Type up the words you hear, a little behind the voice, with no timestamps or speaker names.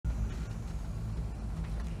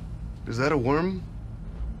Is that a worm?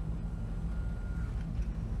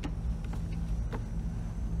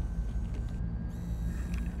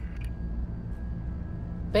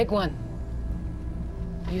 Big one.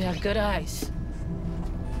 You have good eyes.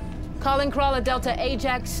 Calling crawler Delta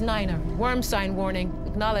Ajax Niner. Worm sign warning.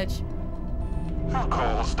 Acknowledge.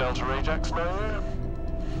 Calls Delta Ajax Niner.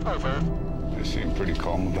 Over. They seem pretty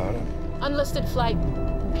calm about it. Unlisted flight.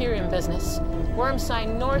 Imperium business. Worm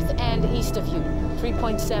sign north and east of you.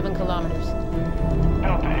 3.7 kilometers.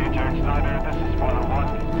 Delta Ajax Niner, this is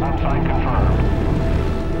 101. Worm sign confirmed.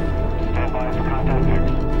 Stand by for contact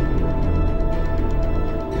fix.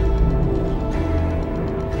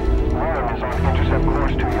 Worm is on intercept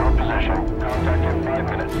course to your position. Contact in 5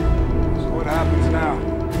 minutes. So what happens now?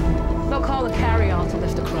 They'll call the carry-all to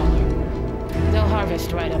lift the crawler. They'll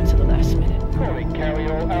harvest right up to the last minute. Calling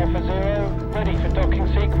carry-all Alpha Zero. Ready for docking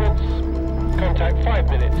sequence. Contact 5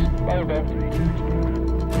 minutes. Over.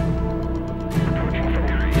 Approaching from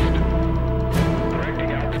your east.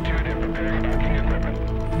 Correcting altitude and preparing docking equipment.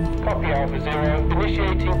 Copy Alpha Zero.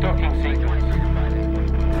 Initiating docking sequence.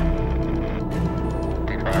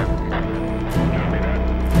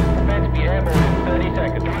 Prepare to be airborne in 30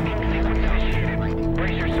 seconds. Docking sequence initiated.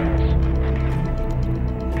 Brace yourselves.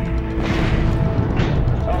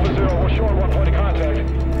 Alpha Zero, we're short one point of contact.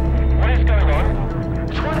 What is going on?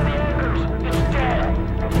 It's one of the anchors. It's dead.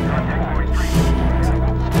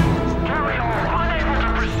 Carry on. Unable to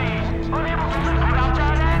proceed. Unable to lift without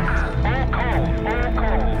that anchor. All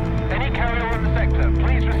call. Any carrier in the sector,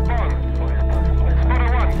 please respond. Spotter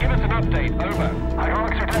 1, give us an update. Over.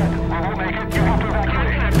 Hydraulics are dead. We will make it. You have to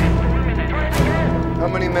evacuate. How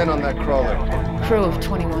many men on that crawler? Crew of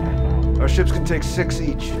 21. Our ships can take 6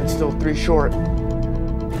 each. That's still 3 short.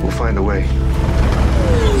 We'll find a way.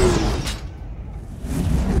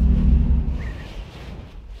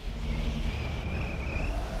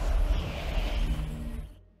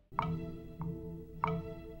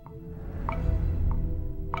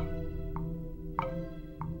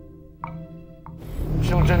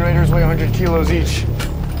 Shield generators weigh 100 kilos each.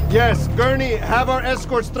 Yes, Gurney, have our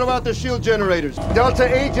escorts throw out the shield generators. Delta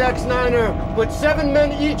Ajax Niner, put 7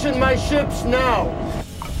 men each in my ships now.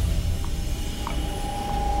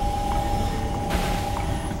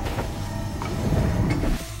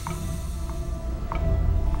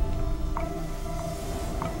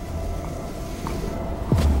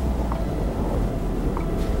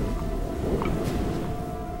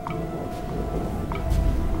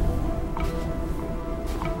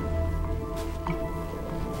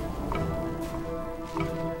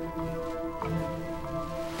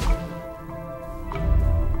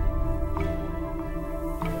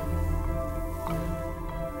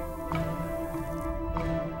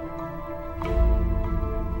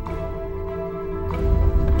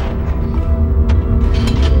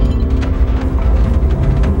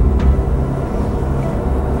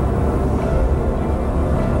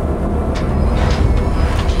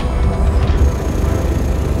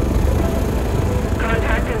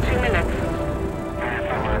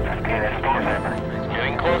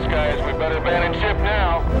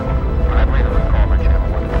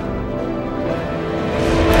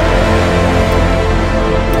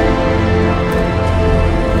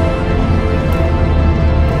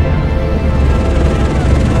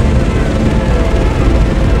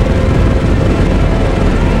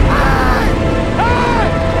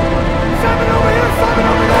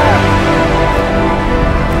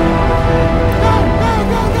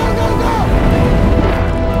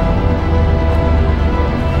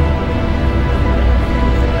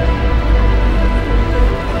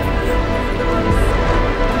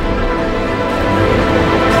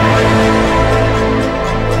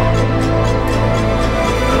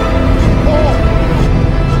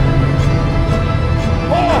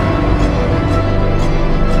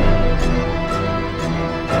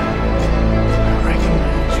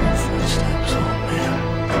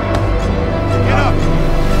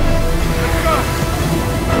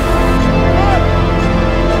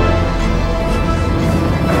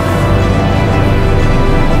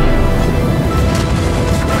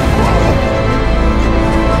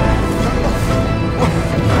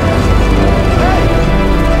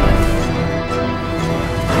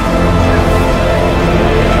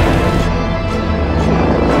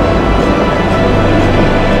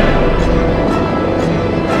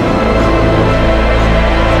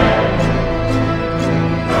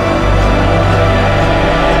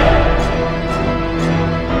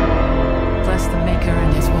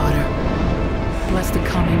 Bless the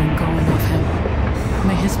coming and going of him.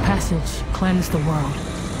 May his passage cleanse the world.